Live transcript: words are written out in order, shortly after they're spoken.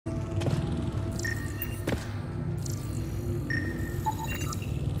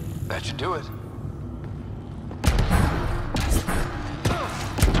That should do it.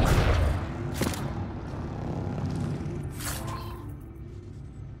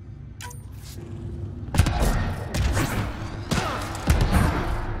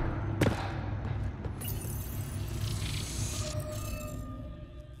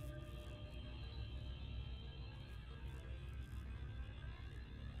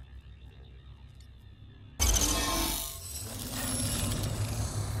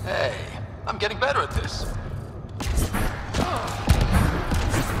 Hey, I'm getting better at this.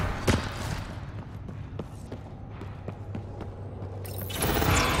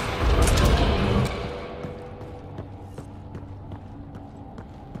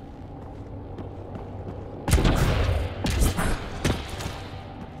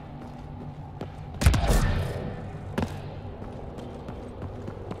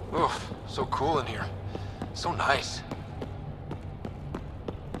 Oof, so cool in here. So nice.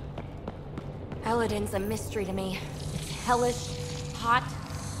 Elodin's a mystery to me. It's hellish, hot.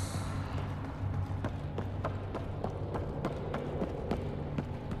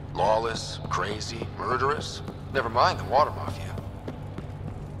 Lawless, crazy, murderous. Never mind the water mafia.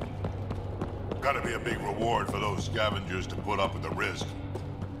 Gotta be a big reward for those scavengers to put up with the risk.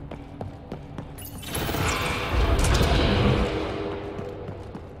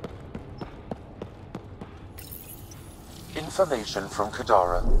 Information from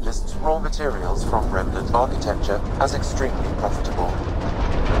Kadara lists raw materials from remnant architecture as extremely profitable.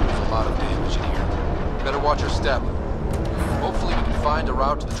 There's a lot of damage in here. Better watch your step. Hopefully we can find a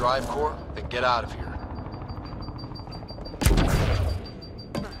route to the drive core, then get out of here.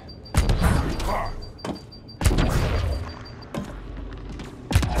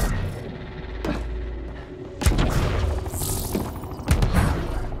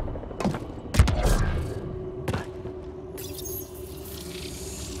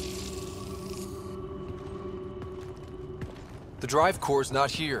 The drive core's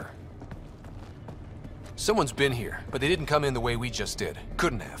not here. Someone's been here, but they didn't come in the way we just did.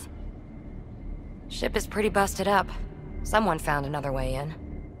 Couldn't have. Ship is pretty busted up. Someone found another way in.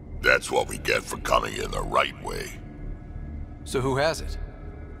 That's what we get for coming in the right way. So who has it?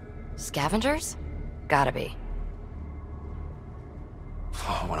 Scavengers? Gotta be.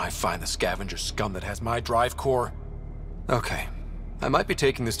 Oh, when I find the scavenger scum that has my drive core... Okay, I might be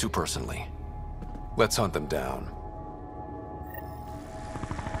taking this too personally. Let's hunt them down.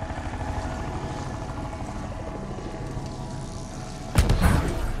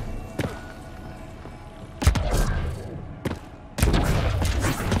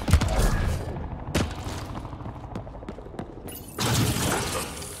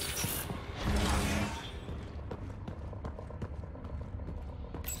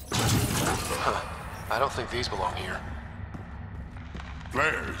 I don't think these belong here.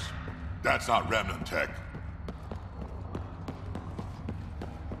 Flares? That's not remnant tech.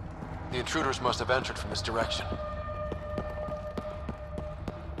 The intruders must have entered from this direction.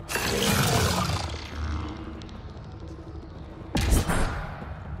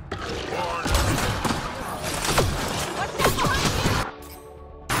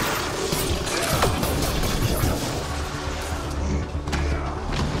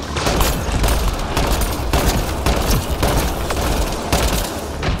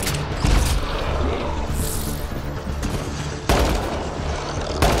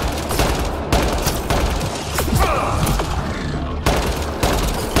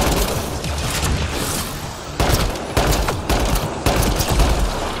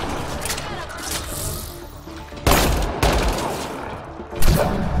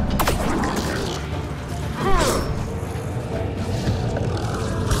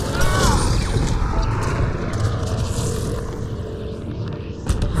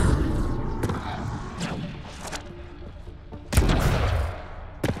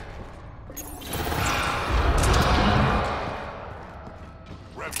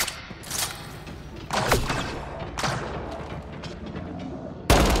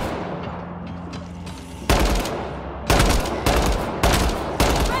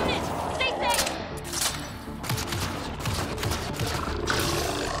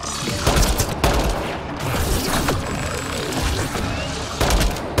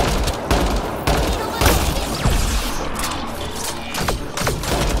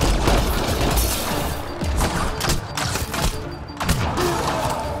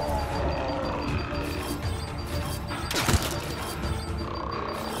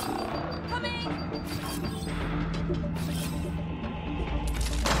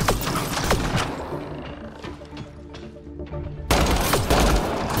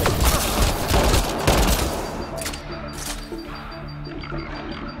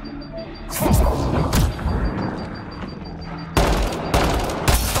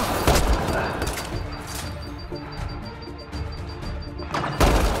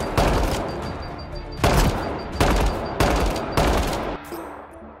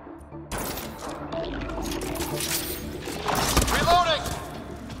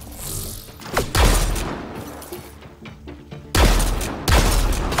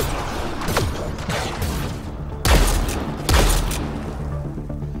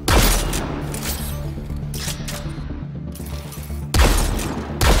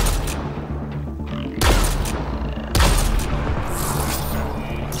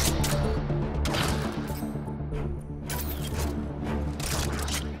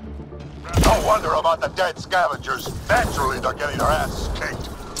 wonder about the dead scavengers. Naturally, they're getting their asses kicked.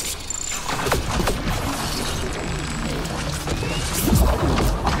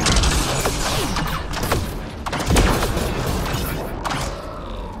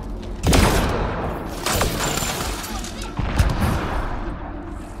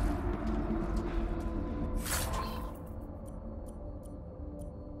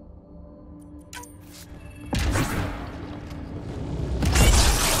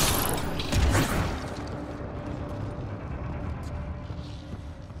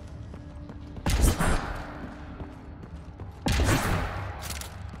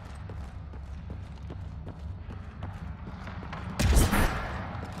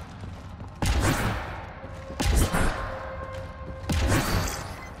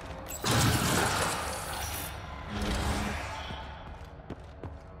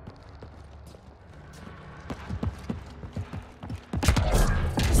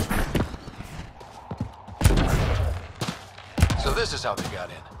 So this is how they got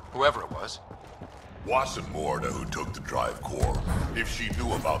in, whoever it was. Wasn't Morda who took the drive core. If she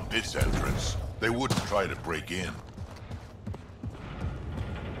knew about this entrance, they wouldn't try to break in.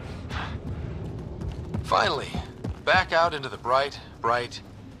 Finally, back out into the bright,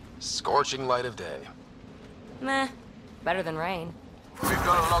 scorching light of day. Meh. Better than rain. We've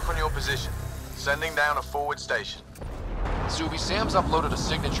got a lock on your position. Sending down a forward station. Subi, Sam's uploaded a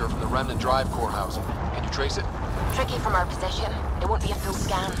signature from the remnant drive core housing. Can you trace it? Tricky from our position. It won't be a full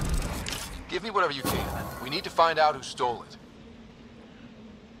scan. Give me whatever you can. We need to find out who stole it.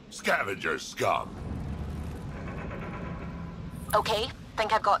 Scavenger scum. Okay,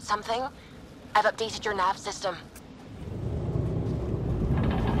 think I've got something. I've updated your nav system.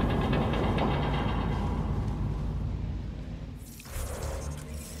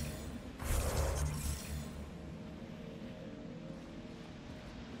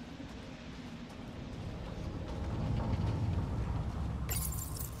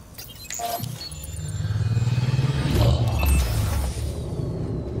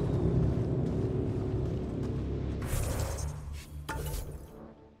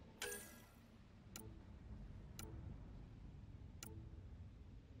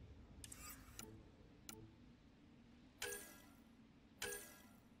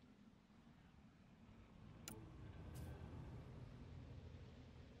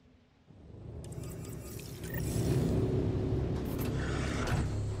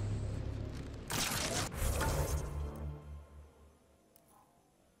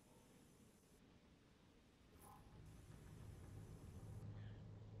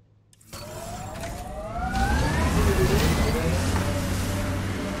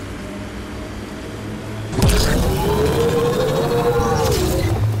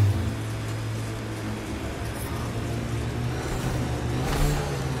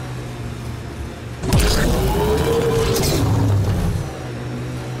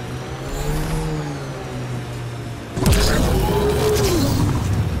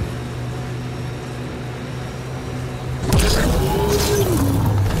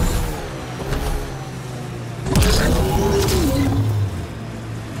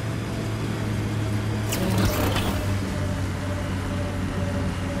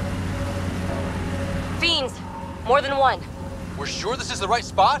 Fiends! More than one. We're sure this is the right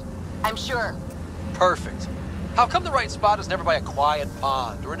spot? I'm sure. Perfect. How come the right spot is never by a quiet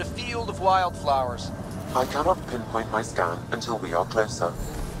pond or in a field of wildflowers? I cannot pinpoint my scan until we are closer.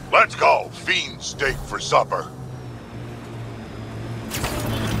 Let's go! Fiend steak for supper.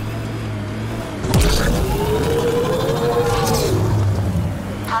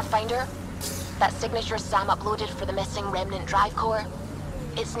 Pathfinder, that signature Sam uploaded for the missing remnant drive core,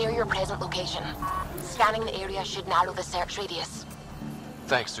 it's near your present location. Scanning the area should narrow the search radius.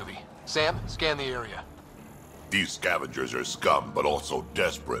 Thanks, Subi. Sam, scan the area. These scavengers are scum, but also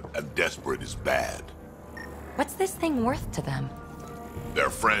desperate, and desperate is bad. What's this thing worth to them? Their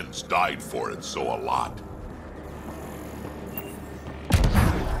friends died for it, so a lot.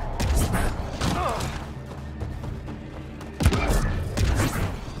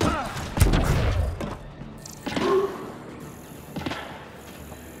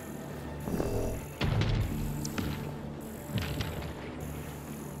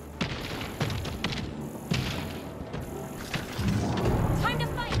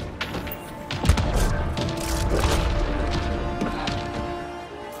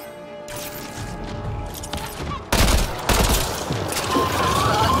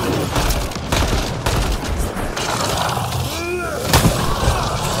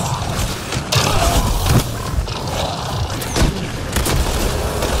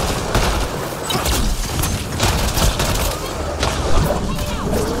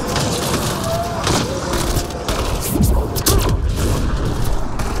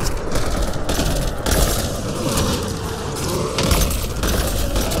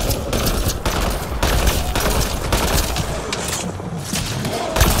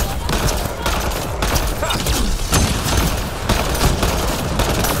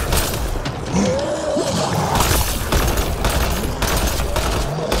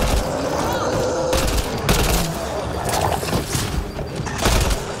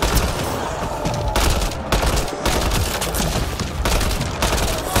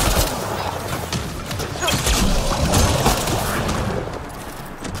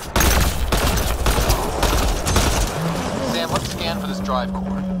 this drive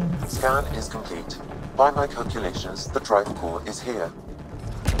core? Scan is complete. By my calculations, the drive core is here.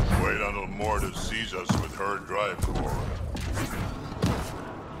 Wait until Morda sees us with her drive core.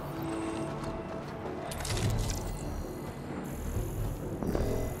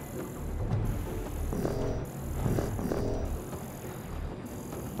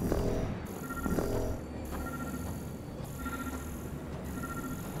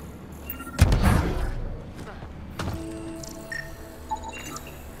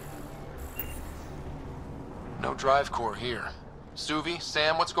 No drive core here. Suvi,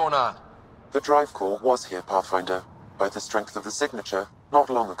 Sam, what's going on? The drive core was here, Pathfinder, by the strength of the signature, not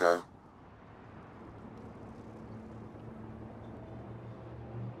long ago.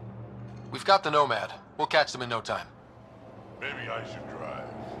 We've got the Nomad. We'll catch them in no time. Maybe I should drive.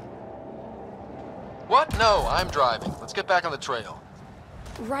 What? No, I'm driving. Let's get back on the trail.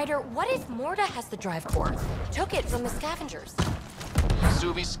 Ryder, what if Morda has the drive core? Took it from the scavengers.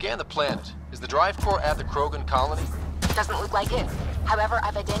 Suvi, scan the planet. Is the drive core at the Krogan colony? Doesn't look like it. However,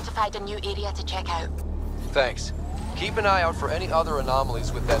 I've identified a new area to check out. Thanks. Keep an eye out for any other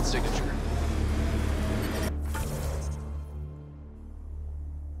anomalies with that signature.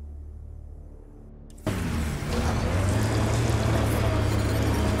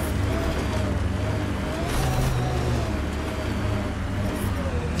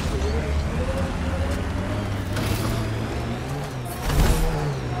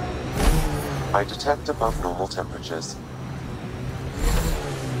 I detect above normal temperatures.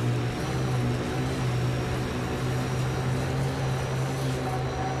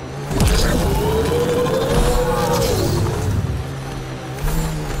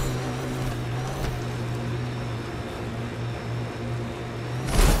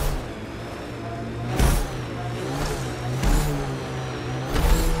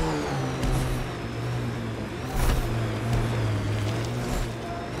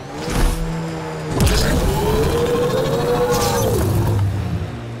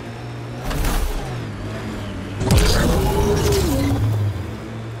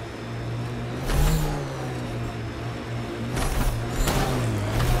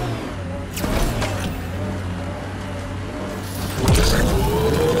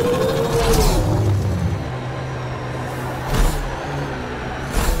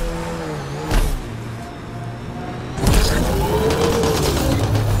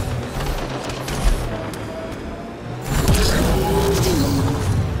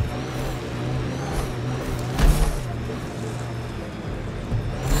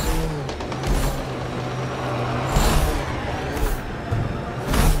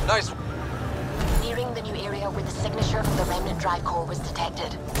 Nice. Nearing the new area where the signature from the remnant drive core was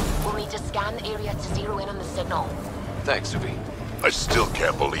detected. We'll need to scan the area to zero in on the signal. Thanks, Suvi. I still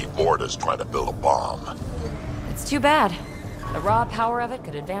can't believe Morda's trying to build a bomb. It's too bad. The raw power of it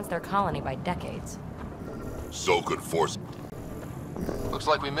could advance their colony by decades. So could force... Looks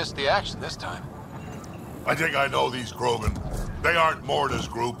like we missed the action this time. I think I know these Krogan. They aren't Morda's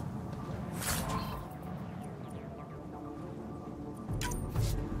group.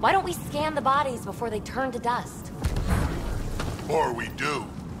 Why don't we scan the bodies before they turn to dust? Or we do.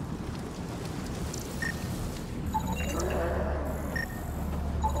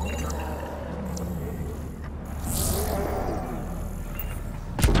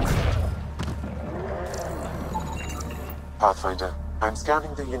 Pathfinder, I'm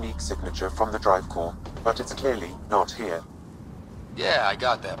scanning the unique signature from the drive core, but it's clearly not here. Yeah, I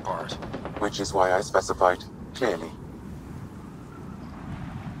got that part. Which is why I specified clearly.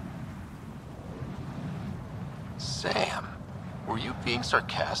 Sam, were you being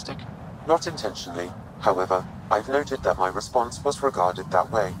sarcastic? Not intentionally. However, I've noted that my response was regarded that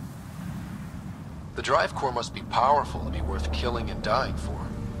way. The drive core must be powerful to be worth killing and dying for.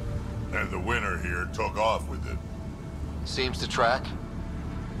 And the winner here took off with it. Seems to track.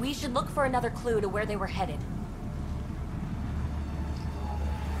 We should look for another clue to where they were headed.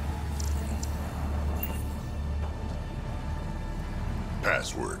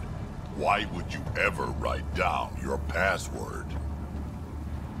 Password. Why would you ever write down your password?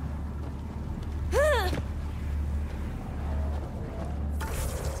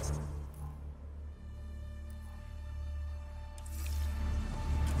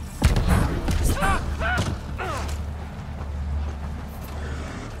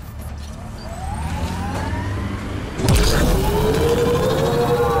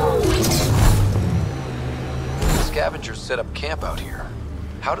 Scavengers set up camp out here.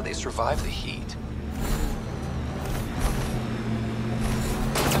 How do they survive the heat?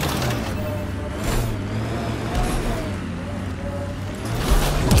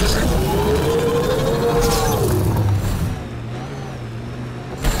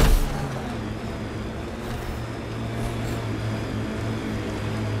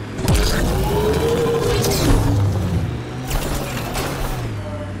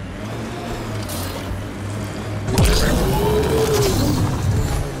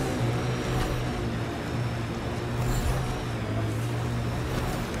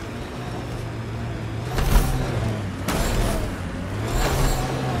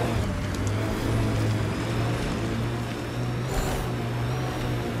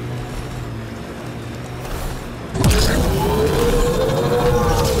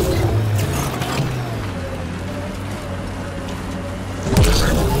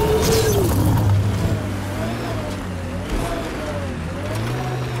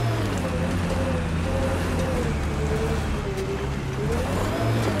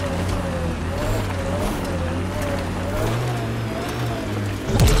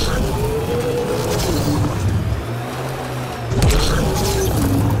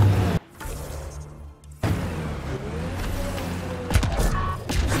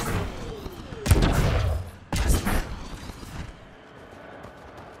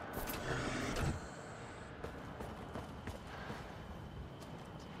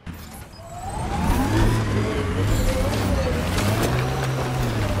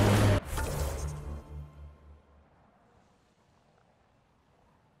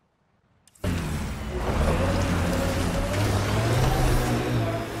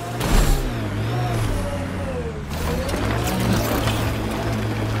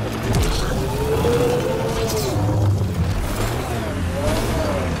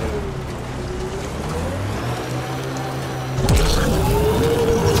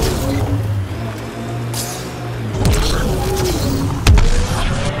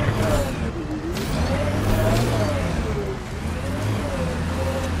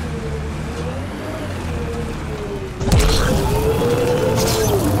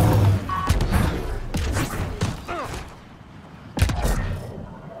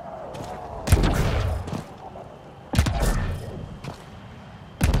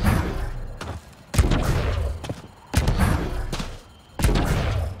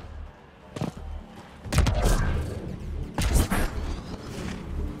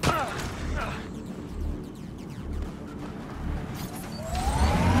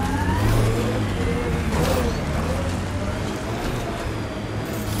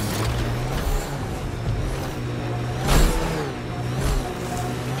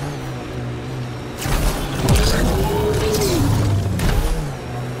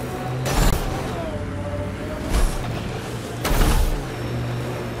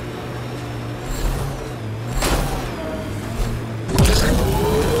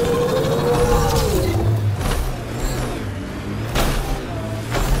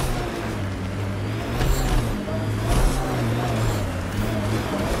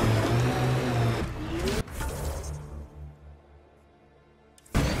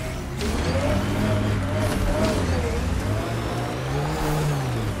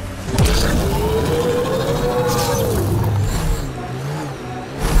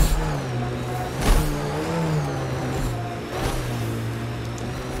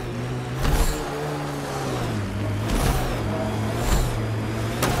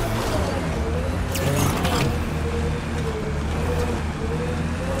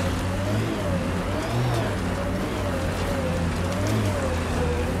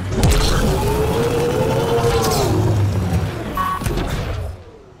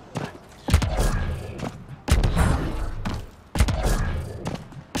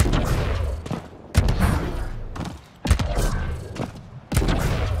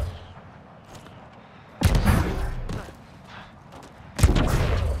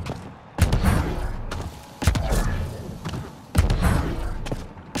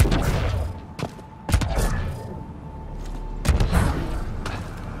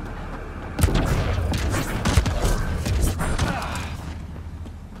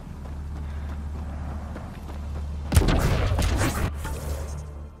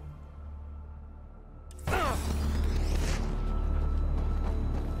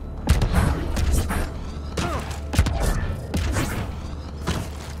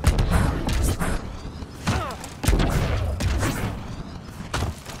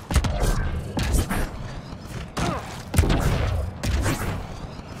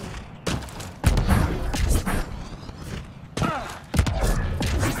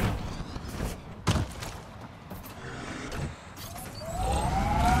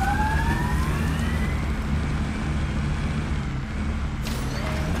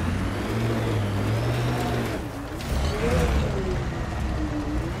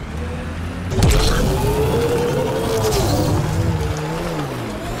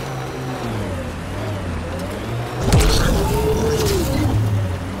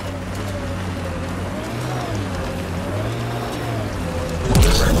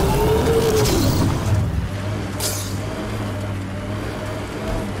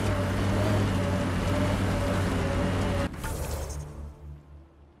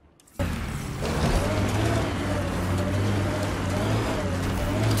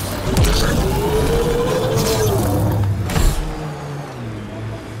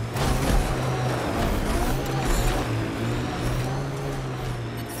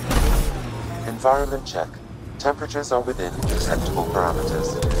 Environment check. Temperatures are within acceptable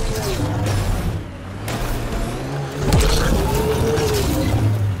parameters.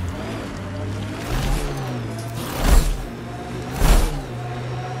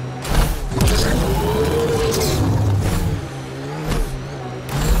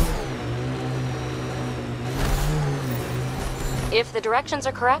 If the directions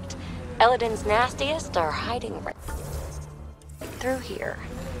are correct, Eladin's nastiest are hiding right through here.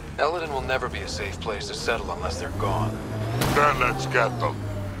 Eladin will never be a safe place to settle unless they're gone. Then let's get them.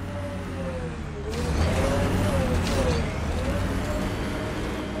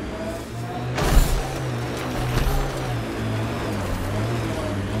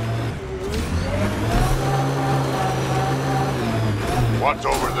 What's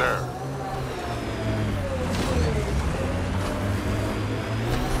over there?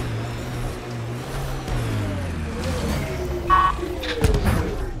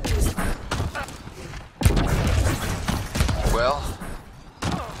 Well,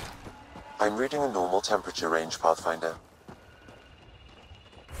 I'm reading a normal temperature range, Pathfinder.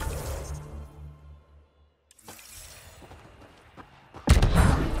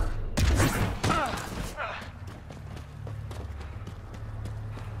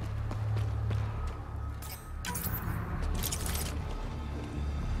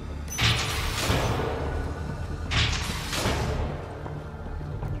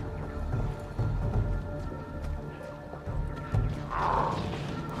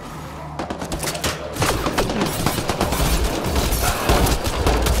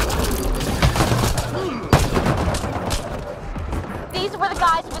 These were the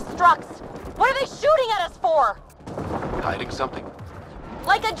guys with Strux. What are they shooting at us for? hiding something.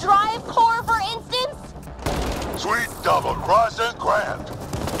 Like a drive core, for instance? Sweet double cross and grand.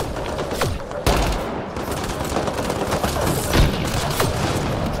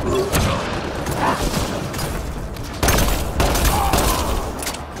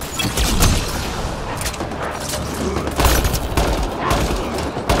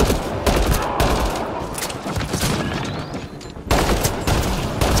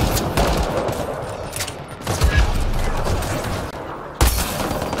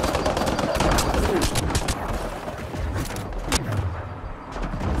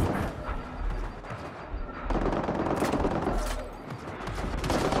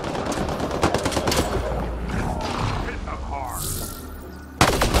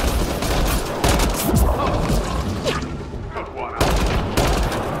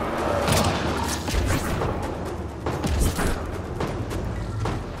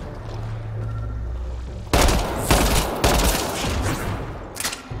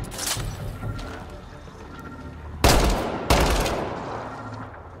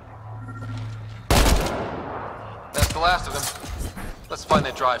 That's the last of them. Let's find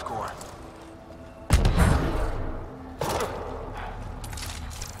that drive core.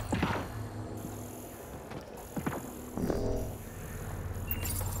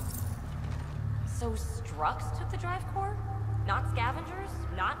 So Strux took the drive core? Not scavengers?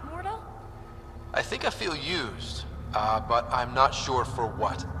 Not Morta? I think I feel used, but I'm not sure for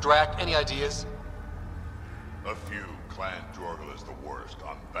what. Drac, any ideas? A few. Clan Jorgel is the worst.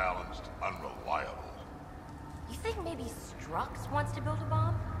 Unbalanced, unreliable. You think maybe Strux wants to build a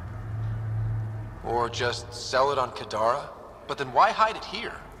bomb? Or just sell it on Kadara? But then why hide it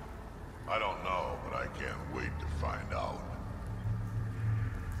here? I don't know, but I can't wait to find out.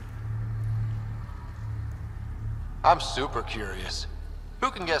 I'm super curious.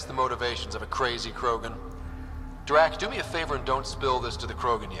 Who can guess the motivations of a crazy Krogan? Drac, do me a favor and don't spill this to the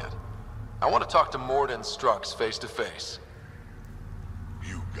Krogan yet. I want to talk to Morta and Strux face to face.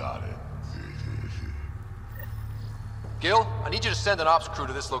 You got it. Gil, I need you to send an ops crew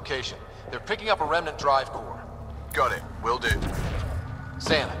to this location. They're picking up a remnant drive core. Got it. Will do.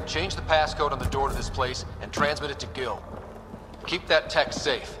 Sam, change the passcode on the door to this place and transmit it to Gil. Keep that tech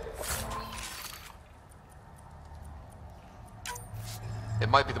safe. It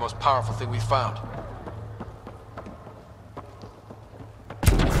might be the most powerful thing we've found.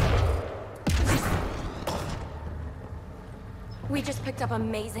 We just picked up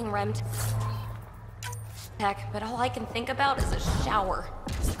amazing rem tech, but all I can think about is a shower.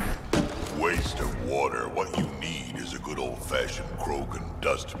 Waste of water. What you need is a good old-fashioned Krogan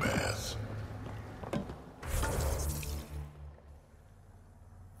dust bath.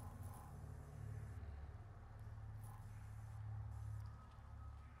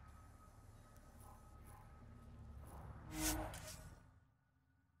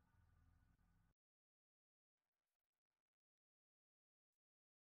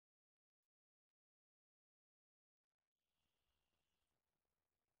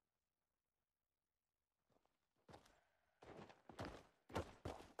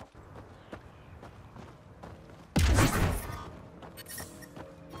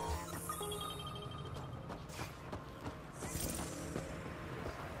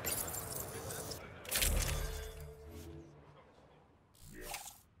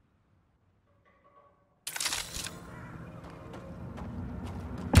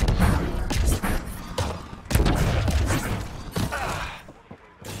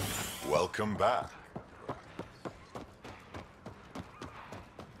 Welcome back.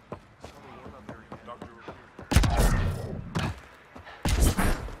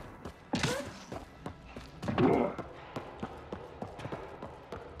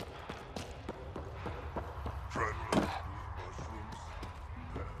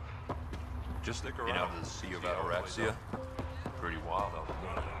 Just stick around and see about Araxia. Pretty wild out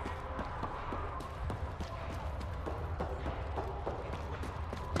there.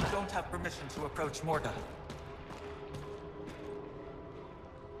 You don't have permission to approach Morda.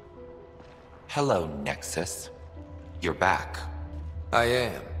 Hello, Nexus. You're back. I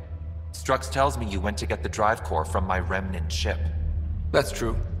am. Strux tells me you went to get the drive core from my remnant ship. That's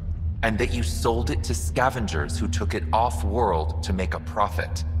true. And that you sold it to scavengers who took it off-world to make a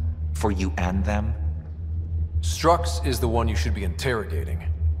profit. For you and them? Strux is the one you should be interrogating.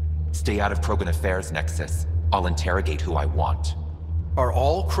 Stay out of Krogan affairs, Nexus. I'll interrogate who I want. Are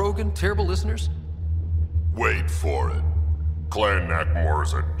all Krogan terrible listeners? Wait for it. Clan Nakmor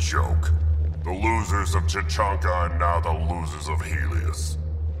is a joke. The losers of Chichanka and now the losers of Helios.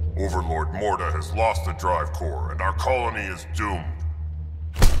 Overlord Morda has lost the drive core, and our colony is doomed.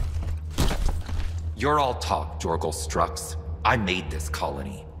 You're all talk, Jorgal Strux. I made this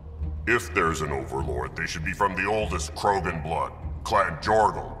colony. If there's an overlord, they should be from the oldest Krogan blood, Clan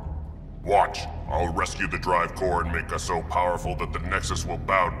Jorgal. Watch, I'll rescue the drive core and make us so powerful that the Nexus will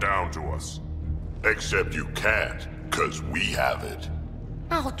bow down to us. Except you can't, 'cause we have it.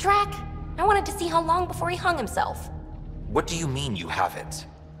 Oh, Drac. I wanted to see how long before he hung himself. What do you mean you have it?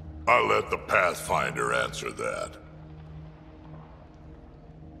 I'll let the Pathfinder answer that.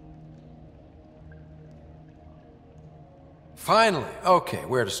 Finally. Okay,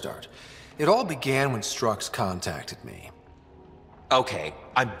 where to start? It all began when Strux contacted me. Okay,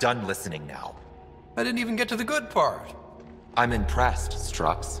 I'm done listening now. I didn't even get to the good part. I'm impressed,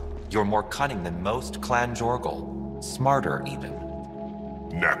 Strux. You're more cunning than most Clan Jorgal. Smarter, even.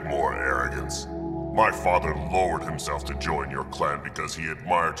 Nakmor arrogance. My father lowered himself to join your clan because he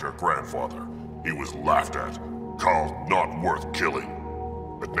admired your grandfather. He was laughed at, called not worth killing.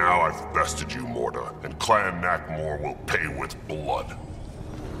 But now I've bested you, Morda, and Clan Nakmor will pay with blood.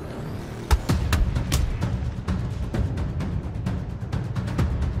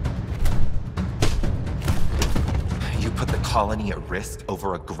 You put the colony at risk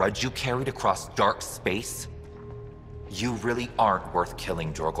over a grudge you carried across dark space? You really aren't worth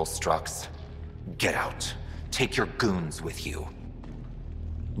killing, Jorgal Strux. Get out. Take your goons with you.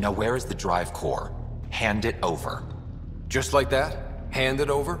 Now where is the drive core? Hand it over. Just like that? Hand it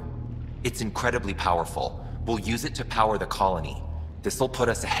over? It's incredibly powerful. We'll use it to power the colony. This'll put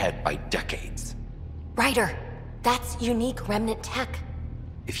us ahead by decades. Ryder, that's unique remnant tech.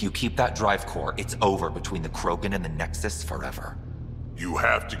 If you keep that drive core, it's over between the Krogan and the Nexus forever. You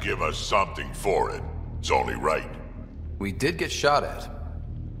have to give us something for it. It's only right. We did get shot at.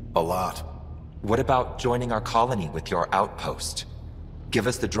 A lot. What about joining our colony with your outpost? Give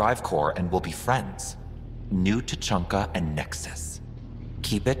us the drive core and we'll be friends. New Tuchanka and Nexus.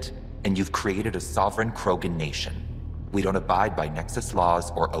 Keep it, and you've created a sovereign Krogan nation. We don't abide by Nexus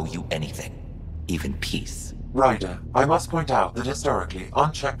laws or owe you anything. Even peace. Ryder, I must point out that historically,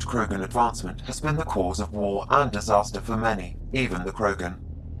 unchecked Krogan advancement has been the cause of war and disaster for many, even the Krogan.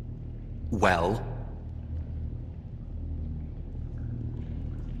 Well?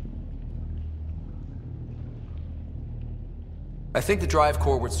 I think the drive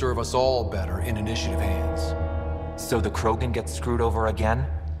core would serve us all better in initiative hands. So the Krogan gets screwed over again?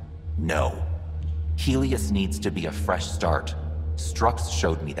 No. Helios needs to be a fresh start. Strux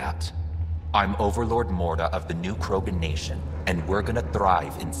showed me that. I'm Overlord Morda of the new Krogan nation, and we're gonna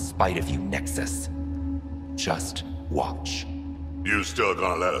thrive in spite of you, Nexus. Just watch. You still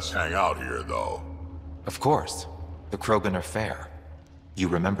gonna let us hang out here, though? Of course. The Krogan are fair. You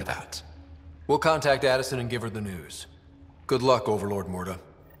remember that. We'll contact Addison and give her the news. Good luck, Overlord Morda.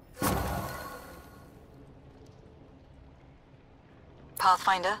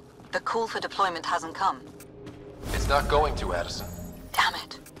 Pathfinder, the call for deployment hasn't come. It's not going to, Addison. Damn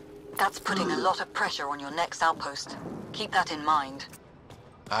it. That's putting a lot of pressure on your next outpost. Keep that in mind.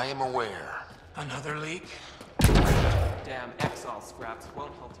 I am aware. Another leak? Damn Exile scraps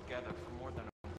won't hold together for more than